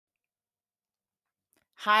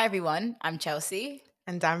Hi everyone, I'm Chelsea.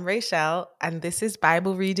 And I'm Rachel, and this is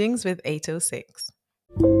Bible Readings with 806.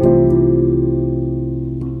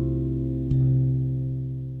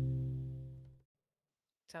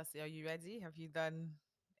 Chelsea, are you ready? Have you done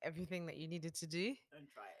everything that you needed to do? Don't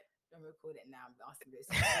try it. Don't record it now. I'm asking those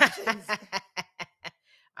questions.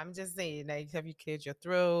 I'm just saying, like, have you cleared your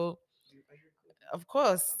throat? Are you recording? Of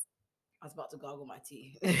course. I was about to gargle my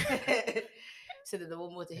teeth so that the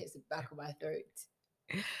warm water hits the back of my throat.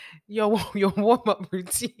 Your warm up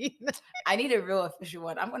routine. I need a real official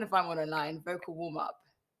one. I'm going to find one online. Vocal warm up.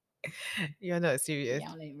 You're not serious.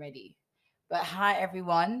 Yeah, I ain't ready. But hi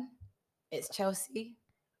everyone, it's Chelsea,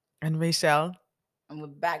 And Rachel, and we're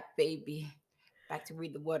back, baby. Back to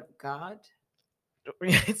read the Word of God.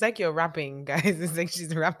 it's like you're rapping, guys. It's like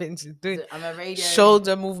she's rapping. She's doing So I'm a radio.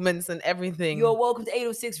 shoulder movements and everything. You're welcome to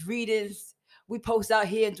 806 Readings. We post out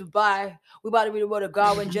here in Dubai. We about to read the Word of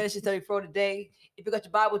God when Genesis 34 today. If you got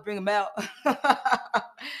your Bibles, bring them out. I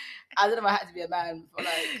don't know if I had to be a man for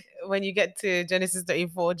like. When you get to Genesis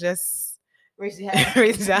 34, just Raise your hand.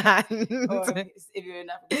 raise your hand. Or if you're in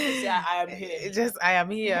Africa, say, I am here. Just, I am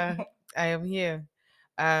here. I am here.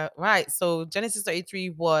 Right. So Genesis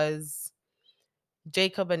 33 was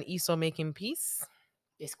Jacob and Esau making peace.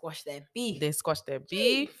 They squash their beef. They squashed their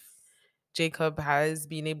beef. Jacob has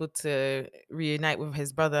been able to reunite with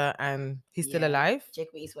his brother and he's still alive.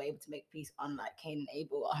 Jacob and Esau were able to make peace, unlike Cain and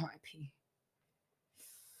Abel. R.I.P.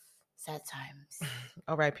 Sad times.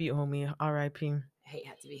 R.I.P. homie. R.I.P. Hate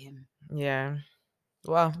had to be him. Yeah.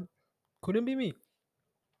 Well, couldn't be me.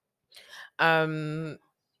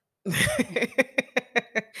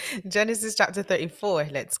 Genesis chapter 34.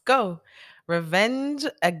 Let's go. Revenge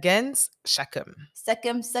against Shechem.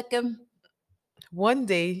 Second. One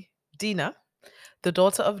day, Dinah, the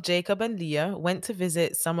daughter of Jacob and Leah, went to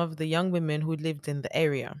visit some of the young women who lived in the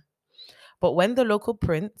area. But when the local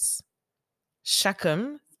prince,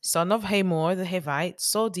 Shechem, son of Hamor the Hivite,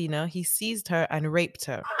 saw Dinah, he seized her and raped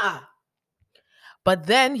her. But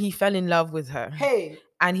then he fell in love with her. Hey.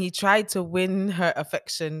 And he tried to win her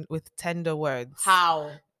affection with tender words. How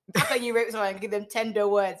can you rape someone and give them tender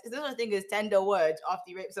words? Is there such a thing as tender words after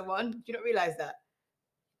you rape someone? Do you not realize that?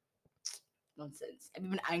 Nonsense. Have you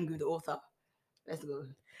been angry with the author? Let's go.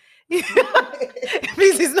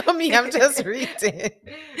 Please, it's not me. I'm just reading.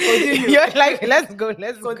 Continue. You're like, let's go.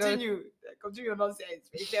 Continue your nonsense.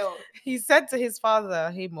 Rachel. He said to his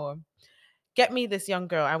father, Hamor, "Get me this young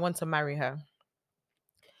girl. I want to marry her."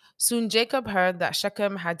 Soon Jacob heard that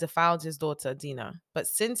Shechem had defiled his daughter Dinah, but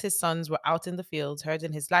since his sons were out in the fields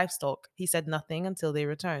herding his livestock, he said nothing until they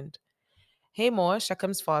returned. Hamor,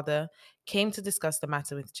 Shechem's father, came to discuss the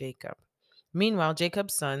matter with Jacob. Meanwhile,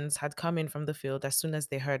 Jacob's sons had come in from the field as soon as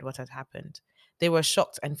they heard what had happened. They were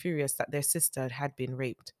shocked and furious that their sister had been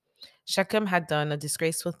raped. Shechem had done a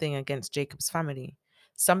disgraceful thing against Jacob's family,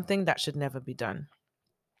 something that should never be done.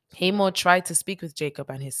 Hamor tried to speak with Jacob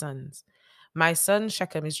and his sons. "My son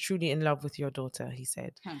Shechem is truly in love with your daughter," he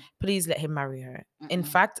said. "Please let him marry her. In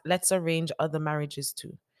fact, let's arrange other marriages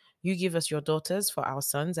too. You give us your daughters for our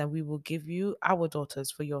sons, and we will give you our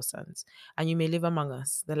daughters for your sons. And you may live among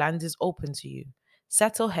us. The land is open to you.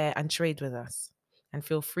 Settle here and trade with us. And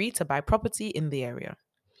feel free to buy property in the area."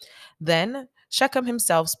 Then Shechem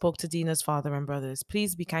himself spoke to Dinah's father and brothers.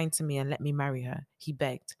 "Please be kind to me and let me marry her," he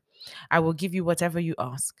begged. "I will give you whatever you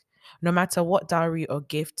ask. No matter what dowry or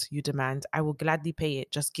gift you demand, I will gladly pay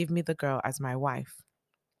it. Just give me the girl as my wife."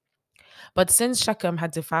 But since Shechem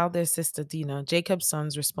had defiled their sister Dinah, Jacob's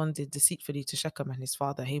sons responded deceitfully to Shechem and his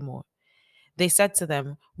father Hamor. They said to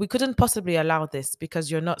them, "We couldn't possibly allow this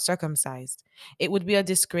because you're not circumcised. It would be a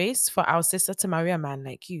disgrace for our sister to marry a man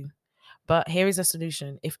like you. But here is a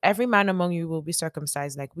solution. If every man among you will be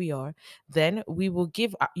circumcised like we are, then we will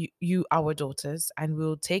give you our daughters and we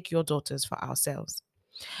will take your daughters for ourselves.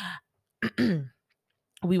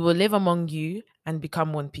 We will live among you and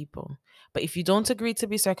become one people. But if you don't agree to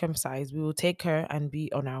be circumcised, we will take her and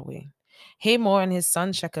be on our way." Hamor and his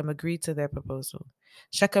son Shechem agreed to their proposal.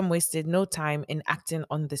 Shechem wasted no time in acting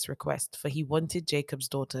on this request, for he wanted Jacob's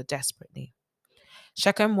daughter desperately.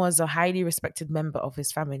 Shechem was a highly respected member of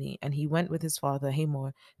his family, and he went with his father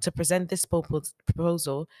Hamor to present this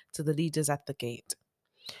proposal to the leaders at the gate.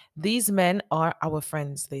 "These men are our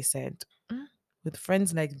friends," they said. With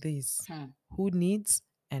friends like these, who needs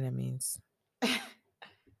enemies?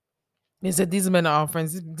 They said these men are our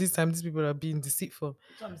friends. This time, these people are being deceitful.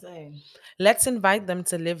 That's what I'm saying. "Let's invite them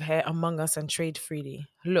to live here among us and trade freely.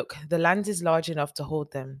 Look, the land is large enough to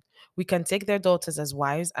hold them. We can take their daughters as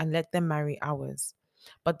wives and let them marry ours.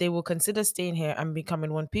 But they will consider staying here and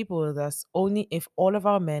becoming one people with us only if all of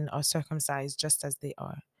our men are circumcised just as they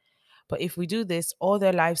are. But if we do this, all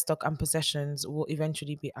their livestock and possessions will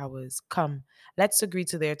eventually be ours. Come, let's agree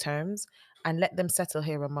to their terms and let them settle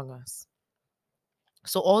here among us.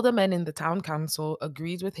 So all the men in the town council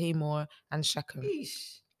agreed with Hamor and Shechem,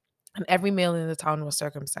 Yeesh. and every male in the town was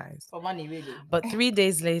circumcised. For money, really. But 3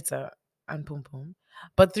 days later, and pum pum.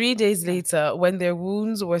 But 3 days later, when their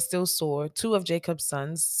wounds were still sore, two of Jacob's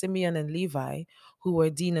sons, Simeon and Levi, who were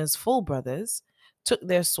Dinah's full brothers, took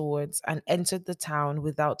their swords and entered the town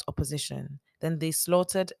without opposition. Then they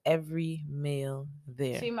slaughtered every male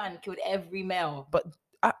there. 2 men killed every male. But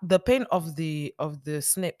the pain of the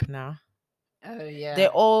snip now, Oh yeah. they're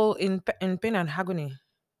all in pain and agony.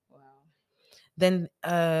 Wow. Then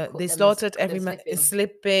Caught they them slaughtered caught them every man slipping.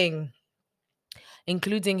 slipping,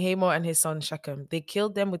 including Hamor and his son Shechem. They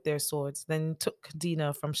killed them with their swords, then took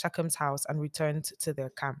Dinah from Shechem's house and returned to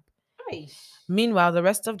their camp. Yeesh. Meanwhile, the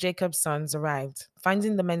rest of Jacob's sons arrived.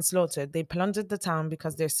 Finding the men slaughtered, they plundered the town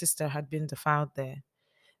because their sister had been defiled there.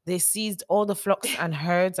 They seized all the flocks and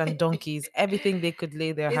herds and donkeys, everything they could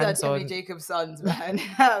lay their These are hands definitely on, Jacob's sons, man.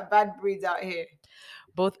 Bad breeds out here.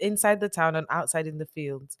 both inside the town and outside in the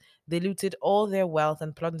fields. They looted all their wealth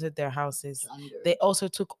and plundered their houses. They also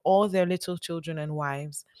took all their little children and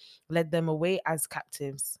wives, led them away as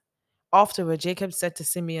captives. Afterward, Jacob said to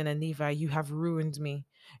Simeon and Levi, "You have ruined me.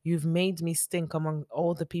 You've made me stink among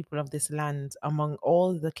all the people of this land, among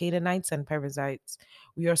all the Canaanites and Perizzites.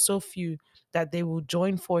 We are so few that they will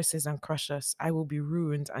join forces and crush us. I will be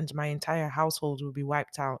ruined, and my entire household will be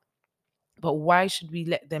wiped out. But why should we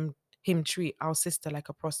let him treat our sister like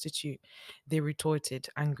a prostitute?" They retorted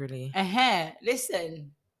angrily.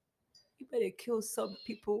 Listen, you better kill some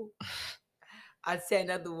people. I'd say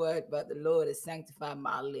another word, but the Lord has sanctified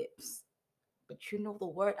my lips. But you know the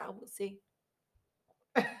word I would say?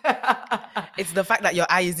 It's the fact that your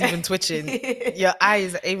eye is even twitching. Your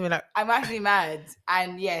eyes are even like, I'm actually mad.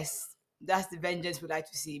 And yes, that's the vengeance we like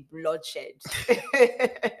to see, bloodshed.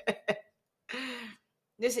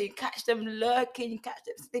 Listen, you catch them lurking, you catch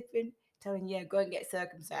them slipping, telling yeah, go and get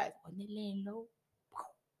circumcised. When they're laying low.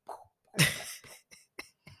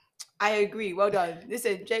 I agree. Well done.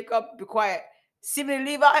 Listen, Jacob, be quiet. Simeon and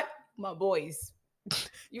Levi, my boys.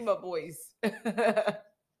 You my boys.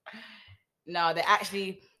 No,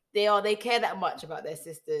 they care that much about their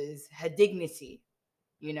sisters, her dignity,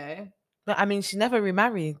 you know. but I mean, she never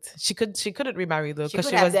remarried. She couldn't remarry though She because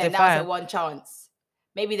could she have was then. That was her defiled. one chance.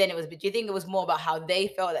 Maybe then it was. But do you think it was more about how they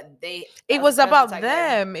felt that they? It was about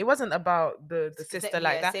them. It wasn't about the sister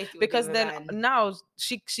like that. safety would be Because with then man. now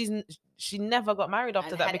she never got married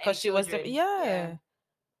after And that had because 8 she was children. yeah.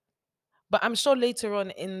 But I'm sure later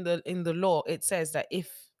on in the law it says that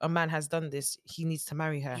if a man has done this, he needs to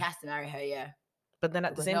marry her. He has to marry her, yeah. But then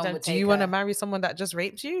at the Because same no one time, would do you take want to her. marry someone that just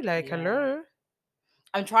raped you? Like, Yeah. hello?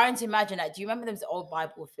 I'm trying to imagine that. Do you remember those old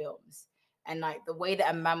Bible films and like the way that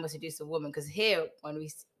a man was seduce a woman? Because here,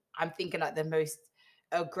 I'm thinking like the most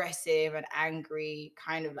aggressive and angry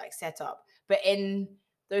kind of like setup. But in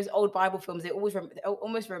those old Bible films, they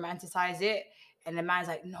almost romanticize it. And the man's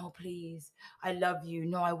like, "No, please, I love you.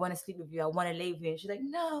 No, I want to sleep with you. I want to lay with you." And she's like,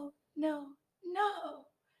 "No, no, no."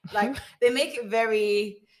 Like they make it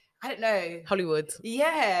very, I don't know. Hollywood.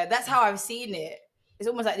 Yeah, that's how I've seen it. It's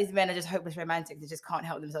almost like these men are just hopeless romantics. They just can't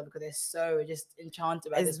help themselves because they're so just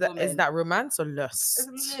enchanted by this woman. Is that romance or lust?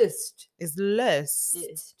 It's lust. It's lust.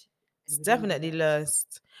 Lust. It's definitely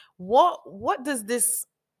lust. What does this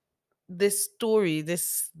story,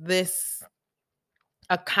 this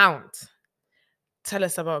account tell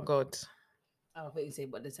us about God? I don't think you say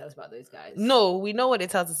what they tell us about those guys. No, we know what it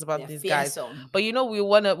tells us about They're these guys. fearsome. But you know, we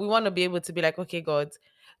wanna be able to be like, okay, God,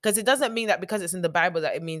 because it doesn't mean that because it's in the Bible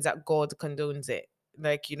that it means that God condones it.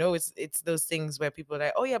 Like, you know, it's those things where people are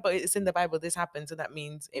like, oh yeah, but it's in the Bible, this happened, so that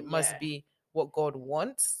means it must be what God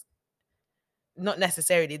wants. Not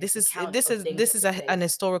necessarily. This is an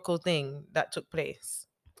historical thing that took place.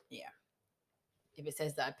 Yeah. If it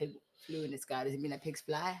says that a pig flew in the sky, does it mean that pigs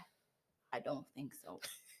fly? I don't think so.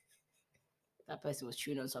 That person was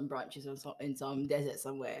chewing on some branches in some desert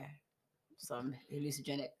somewhere, some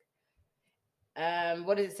hallucinogenic.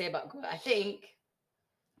 What does it say about God? I think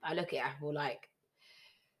I look at it, I feel like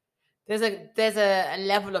there's a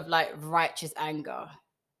level of like righteous anger,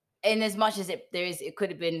 in as much as it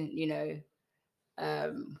could have been, you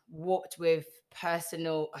know, warped with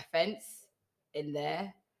personal offense in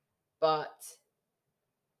there, but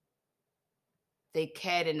they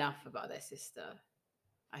cared enough about their sister.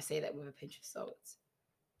 I say that with a pinch of salt.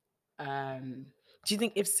 Do you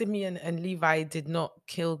think if Simeon and Levi did not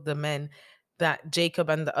kill the men, that Jacob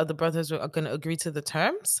and the other brothers were going to agree to the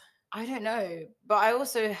terms? I don't know, but I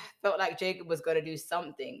also felt like Jacob was going to do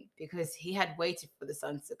something because he had waited for the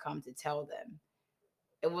sons to come to tell them.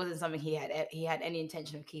 It wasn't something he had any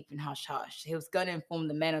intention of keeping hush hush. He was going to inform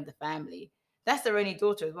the men of the family. That's their only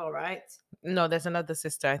daughter as well, right? No, there's another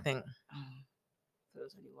sister, I think. Oh, there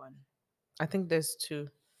was only one. I think there's two.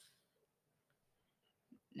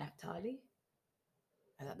 Naphtali?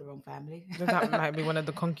 Is that the wrong family? That might be one of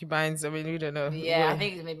the concubines. I mean, we don't know. Yeah, I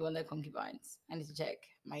think it's maybe one of the concubines. I need to check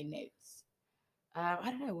my notes. I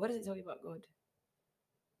don't know. What does it tell you about God?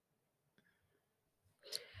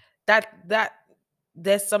 that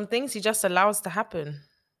there's some things he just allows to happen,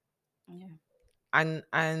 Yeah.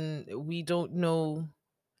 and we don't know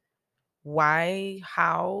why,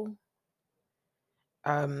 how.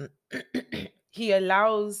 He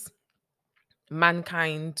allows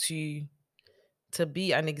mankind to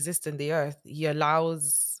be and exist in the earth. He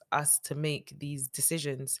allows us to make these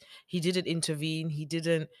decisions. He didn't intervene. He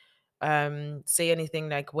didn't say anything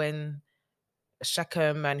like when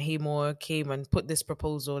Shechem and Hamor came and put this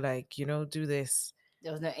proposal, like, do this.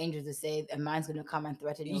 There was no angel to say a man's going to come and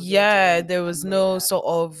threaten your daughter. Yeah, there was no sort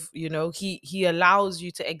of, he allows you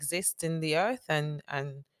to exist in the earth and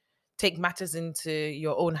take matters into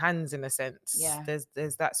your own hands, in a sense. Yeah.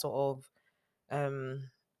 There's that sort of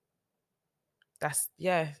that's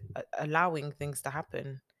allowing things to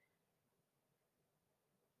happen.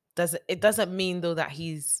 It doesn't mean though that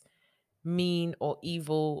he's mean or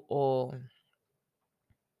evil, or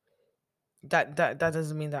that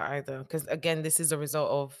doesn't mean that either, because again, this is a result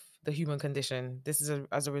of the human condition. This is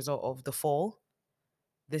as a result of the fall.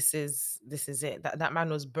 This is it. That man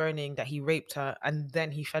was burning, that he raped her, and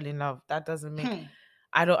then he fell in love. That doesn't make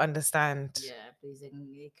I don't understand. Yeah, please,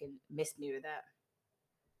 you can miss me with that.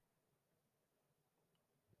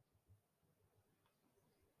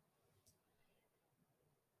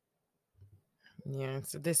 Yeah,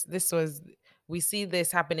 so this was, we see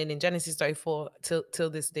this happening in Genesis 34 till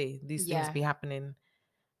this day. These things be happening.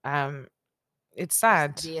 It's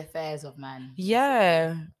sad. It's the affairs of man.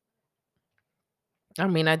 Yeah. I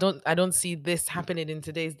mean, I don't see this happening in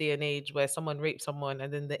today's day and age, where someone rapes someone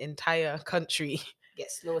and then the entire country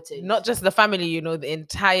gets slaughtered. Not just the family, the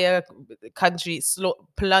entire country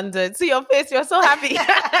plundered. See your face, you're so happy.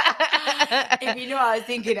 If you know what I was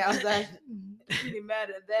thinking, I was like, really mad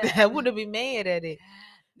at that. I would have been mad at it.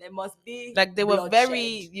 There must be like they were bloodshed.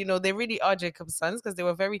 very, they really are Jacob's sons, because they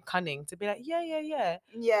were very cunning to be like, yeah,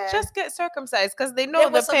 just get circumcised, because they know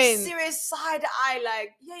the pain. Some serious side eye,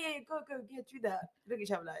 like, yeah, go get through that. Look at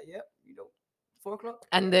each other like, yep, 4 o'clock.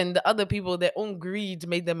 And then the other people, their own greed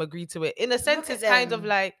made them agree to it. In a sense, it's kind of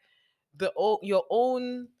like your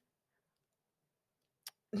own,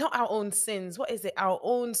 not our own sins. What is it? Our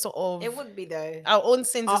own sort of. It would be though. Our own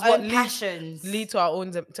sins our is what passions lead to our own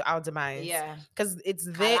demise. Yeah, because it's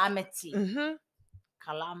calamity. Mm-hmm.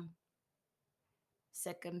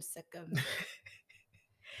 Second.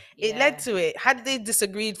 It led to it. Had they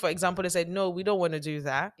disagreed, for example, they said, no, we don't want to do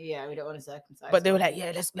that. Yeah, we don't want to circumcise. But they were like,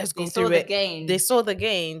 yeah, let's go through it. They saw the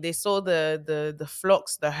gain. They saw the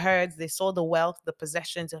flocks, the herds. They saw the wealth, the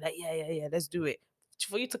possessions. They're like, yeah, let's do it.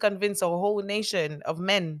 For you to convince a whole nation of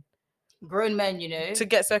men, grown men, to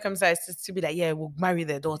get circumcised, to be like, yeah, we'll marry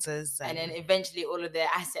their daughters. And then eventually all of their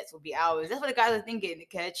assets will be ours. That's what the guys are thinking.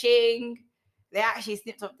 Ka-ching. They actually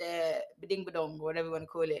snipped off their bading-badong, or whatever you want to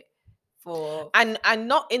call it. And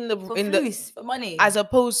not in the for money, as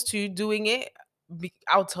opposed to doing it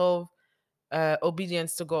out of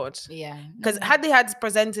obedience to God. Yeah, because had they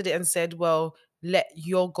presented it and said, well, let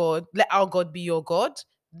our God be your God,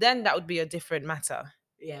 then that would be a different matter.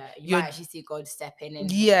 Yeah, you might actually see God step in.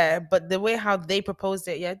 And but the way how they proposed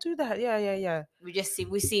it, do that. Yeah.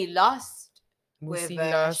 We see lust. We see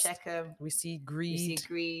lust. Shechem. We see greed.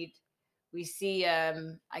 We see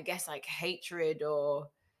I guess like hatred or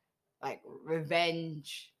like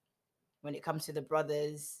revenge when it comes to the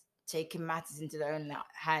brothers, taking matters into their own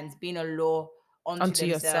hands, being a law onto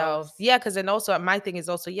yourself. Yeah, because then also my thing is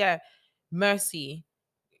also, mercy.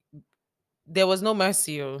 There was no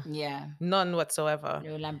mercy. Yeah. None whatsoever.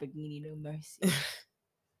 No Lamborghini, no mercy.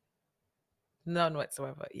 None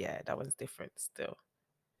whatsoever. Yeah, that one's different still.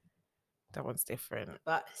 That one's different.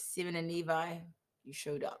 But Simon and Levi, you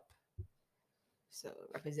showed up. So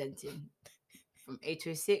representing from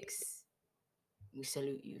 806, we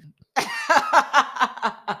salute you.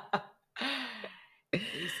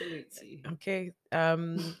 We salute you. Okay.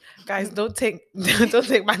 Guys, don't take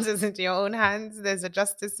matters into your own hands. There's a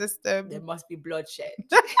justice system. There must be bloodshed.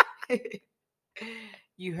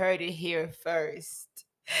 You heard it here first.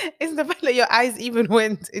 It's the fact that your eyes even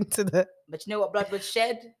went into the. But you know what blood was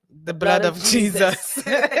shed? The blood of Jesus.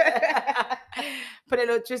 put a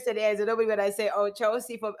little twist in the end. So nobody when I say, "Oh,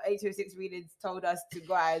 Chelsea from 826 readings told us to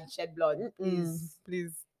go out and shed blood." Please.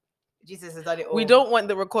 Jesus has done it all. We don't want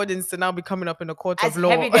the recordings to now be coming up in a court As of law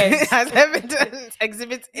evidence. as evidence.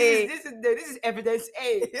 Exhibit A. This is evidence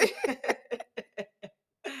A.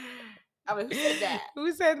 I mean, who said that?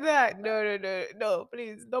 Who said that? No,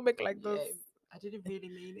 please don't make like those. Yeah, I didn't really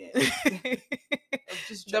mean it. I'm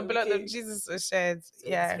just The blood of joking. Jesus was shed. So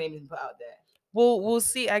Yeah. disclaimer is put out there. We'll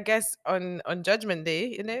see, I guess, on Judgment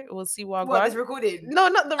Day, we'll see what What God. is recorded? No,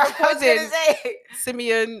 not the I was gonna recording. say.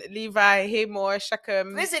 Simeon, Levi, Haymore,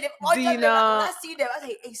 Shechem. Listen, if on Judgment, when I see them, I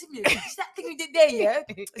say, "Hey, Simeon, is that thing you did there, yeah?"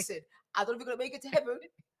 Listen, I don't know if you're gonna make it to heaven,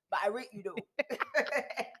 but I rate you though.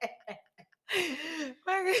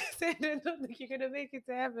 Why say I don't think you're gonna make it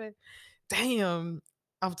to heaven? Damn.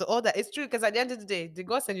 After all that, it's true because at the end of the day, did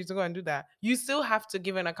God send you to go and do that? You still have to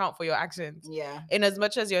give an account for your actions. Yeah. In as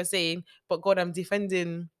much as you're saying, but God, I'm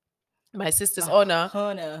defending my sister's honor.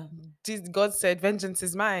 God said, vengeance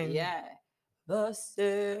is mine. Yeah. Thus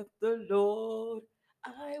saith the Lord,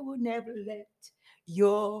 I will never let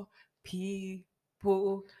your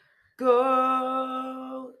people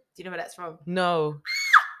go. Do you know where that's from? No.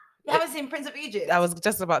 You haven't seen Prince of Egypt? I was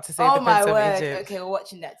just about to say oh the my Prince of word. Egypt. Okay, we're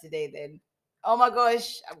watching that today then. Oh my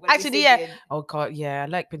gosh. I'm gonna Actually, yeah. Oh God, yeah. I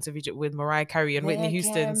like Prince of Egypt with Mariah Carey and Whitney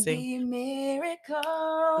Houston sing. Be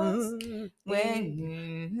miracles when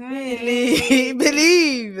you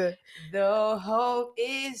believe. The hope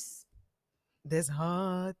is there's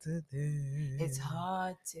hard to do. It's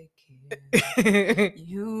hard to kill.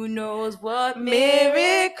 You knows what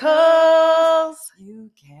miracles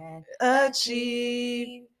you can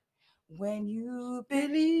achieve when you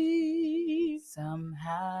believe.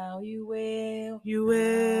 Somehow you will. You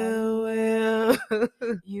will.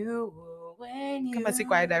 You will when you. Come and see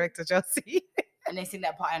Choir Director Chelsea. And they sing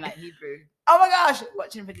that part in like Hebrew. Oh my gosh!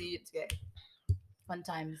 Watching for the Egypt together. Fun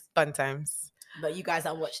times. Fun times. But you guys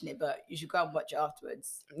aren't watching it, but you should go and watch it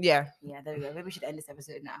afterwards. Yeah. Yeah, there we go. Maybe we should end this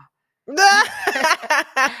episode now.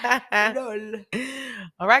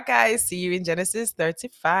 All right, guys. See you in Genesis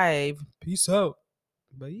 35. Peace out.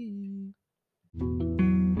 Bye.